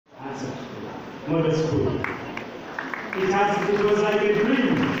Model School. It was like a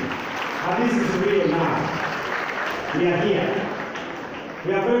dream, and this is real now. We are here.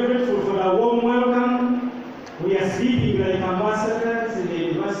 We are very grateful for the warm welcome. We are sleeping like ambassadors in the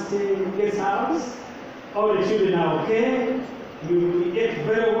university guest house. All the children are okay. We ate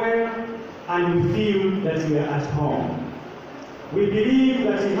very well, and we feel that we are at home. We believe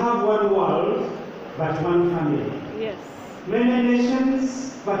that we have one world, but one family. Yes. Many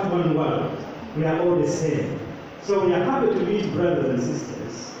nations, but one world. We are all the same. So we are happy to meet brothers and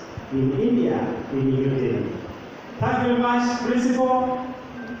sisters in India, in New Delhi. Thank you very much, Principal.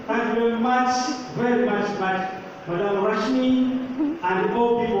 Thank you very much, Madam Rashmi, and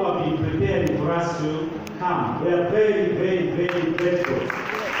all people have been preparing for us to come. We are very, very, very grateful.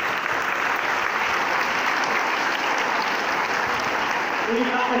 We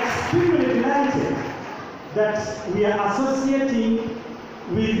are extremely delighted that we are associating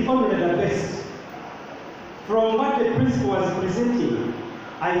with only the best. From what the principal was presenting,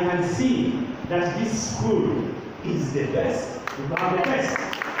 I can see that this school is the best. We are the best.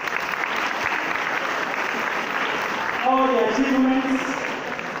 All the achievements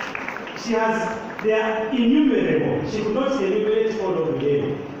they are innumerable. She could not enumerate all of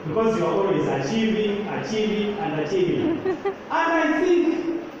them because you are always achieving, and achieving. And I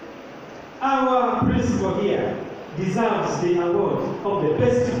think our principal here deserves the award of the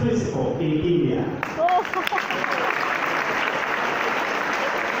best principal in India.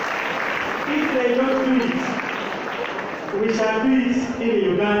 If they don't do it, we shall do it in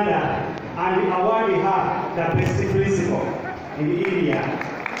Uganda and award her the best principal in India.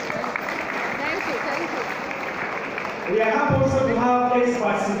 Thank you. We are happy also to have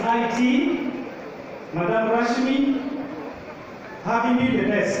experts in IT, Madam Rashmi, having been the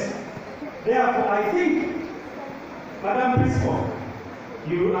best. Therefore, I think, Madam Principal,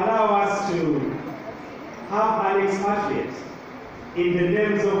 you allow us to have an expatriate in the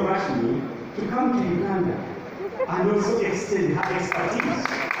names of Rashmi to come to Uganda and also extend her expertise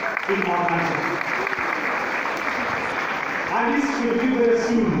in our country. And this will be very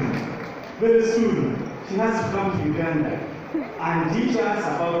soon. Very soon, she has to come to Uganda and teach us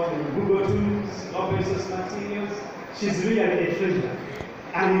about Google tools, open source materials. She's really a treasure,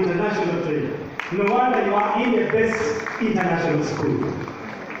 an international treasure. No wonder you are in the best international school.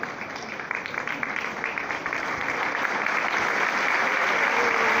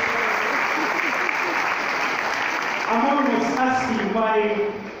 I'm almost asking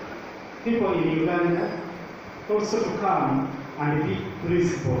my people in Uganda also to come and be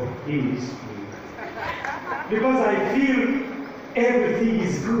principal in this school. Because I feel everything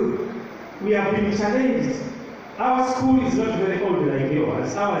is good. We have been challenged. Our school is not very old like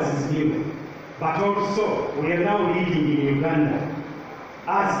yours. Ours is new. But also, we are now leading in Uganda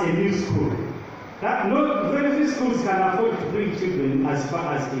as a new school. That not very few schools can afford to bring children as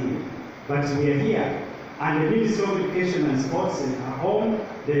far as India. But we are here. And the Ministry of Education and Sports in our home,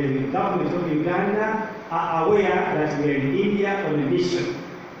 the government of Uganda are aware that we are in India on a mission.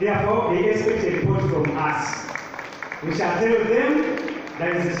 Therefore, they expect a report from us. We shall tell them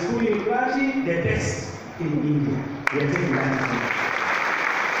that is the school in Guwahati, the best in India. We are taking that.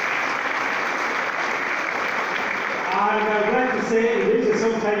 And I'd like to say, in the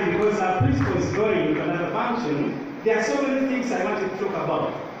some time, because our principal is going to another function, there are so many things I want to talk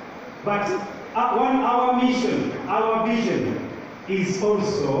about. But our mission, our vision is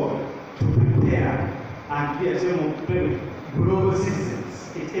also to prepare and be a global citizens.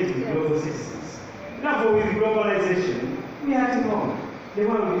 It is global citizens. Therefore, with globalization, we are at home. The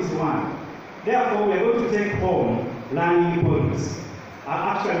world is one. Therefore, we are going to take home learning points. I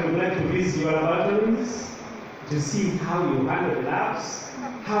actually would like to visit your laboratories to see how you handle the labs,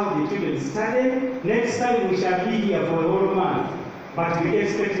 how the children study. Next time we shall be here for a whole month. But we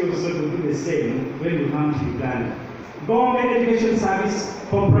expect you also to do the same when you come to Uganda. Gombe Education Service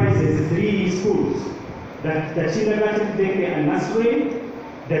comprises 3 schools: the kindergarten, daycare, and nursery,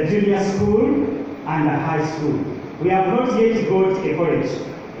 the junior school, and the high school. We have not yet got a college,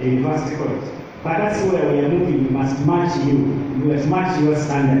 a university college, but that's where we are moving. We must match you. We must match your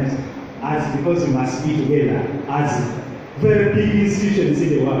standards, because we must be together as very big institutions in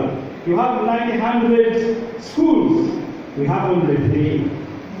the world. You have 900 schools. We have only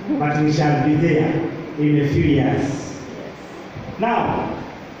 3, but we shall be there in a few years. Now,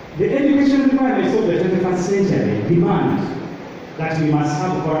 the education requirements of the 21st century demand that we must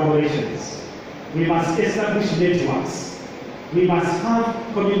have collaborations. We must establish networks. We must have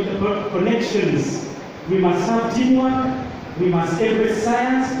connections. We must have teamwork. We must embrace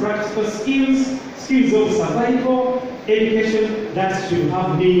science, practical skills, skills of survival, education that should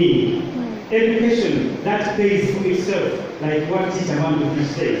have meaning. education that pays for itself, like what teacher Mandu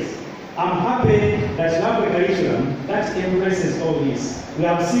says. I'm happy that lab curriculum that embraces all this. We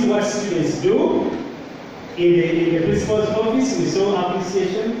have seen what students do in the principal's office. We saw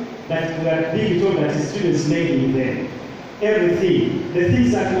appreciation that we are being told that the students made in them. Everything, the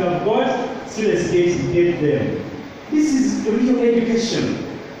things that we have got, students get them. This is real education,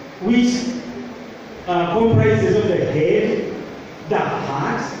 which comprises of the head, the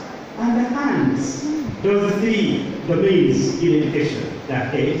heart, and the hands. Those three domains in education: the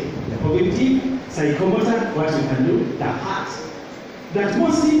head, the cognitive, psychomotor, what you can do, the heart. That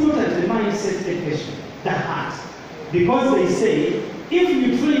most important, the mindset education, the heart. Because they say, if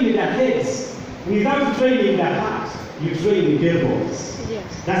you train the heads without training the heart, you train the devils.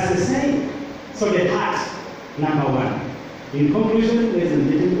 Yes. That's the same. So the heart, number one. In conclusion, ladies and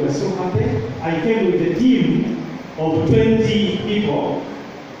gentlemen, we are so happy. I came with a team of 20 people.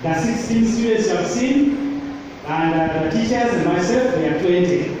 The 16 students you have seen, and the teachers and myself, we are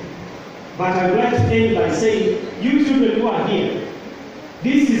 20. But I would like to end by saying, you children who are here,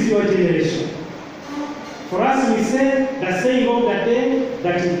 this is your generation. For us, we say the saying of that day,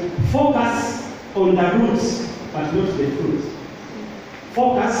 that focus on the roots, but not the fruit.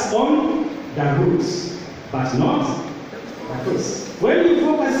 Focus on the roots, but not the fruits. When you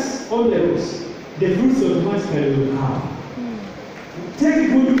focus on the roots, the fruits automatically will come.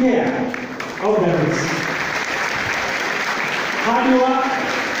 Take good care of the roots. Hard work,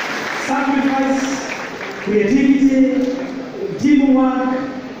 sacrifice, creativity, teamwork.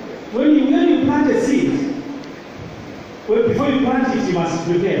 When you plant a seed, before you plant it, you must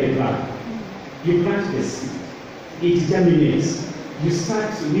prepare the ground. You plant the seed, it germinates. You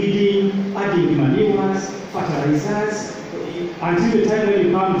start weeding, adding manures, fertilizers, until the time when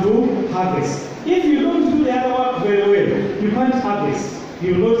you come to harvest. If you don't do the other work very well, you can't harvest.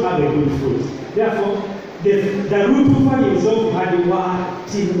 You will not have a good fruit. Therefore, the root of value is of hard work,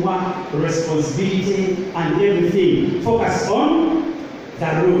 teamwork, responsibility, and everything. Focus on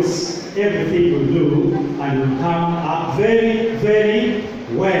the roots. Everything will do and will come up very, very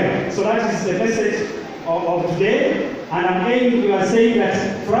well. So that is the message of today. And again, we are saying that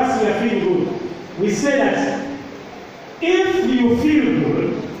for us, we are feeling good. We say that if you feel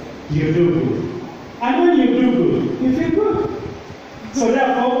good, you do good. And when you do good, you feel good. So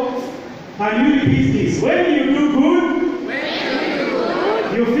therefore, can you repeat this? When you do good,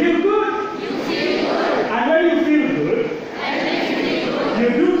 you feel good. And when you feel good, you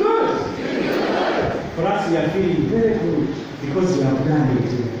do good. For us, we are feeling very good because we have done it.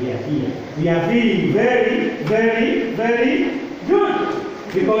 We are here. We are feeling very, very, very good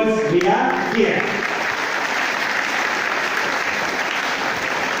because we are here.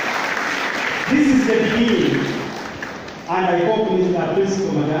 This is the beginning. And I hope, Mr.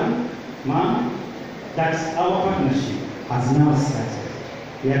 Principal, Madam, Ma'am, that our partnership has now started.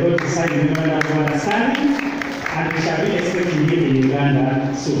 We are going to sign the memorandum of understanding, and we shall be expecting him in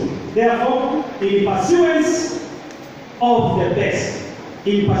Uganda soon. Therefore, in pursuance of the best,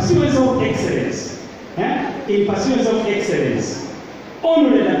 in pursuance of excellence,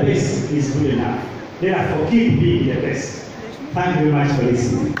 only the best is good enough. Therefore, keep being the best. Thank you very much for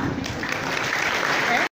listening.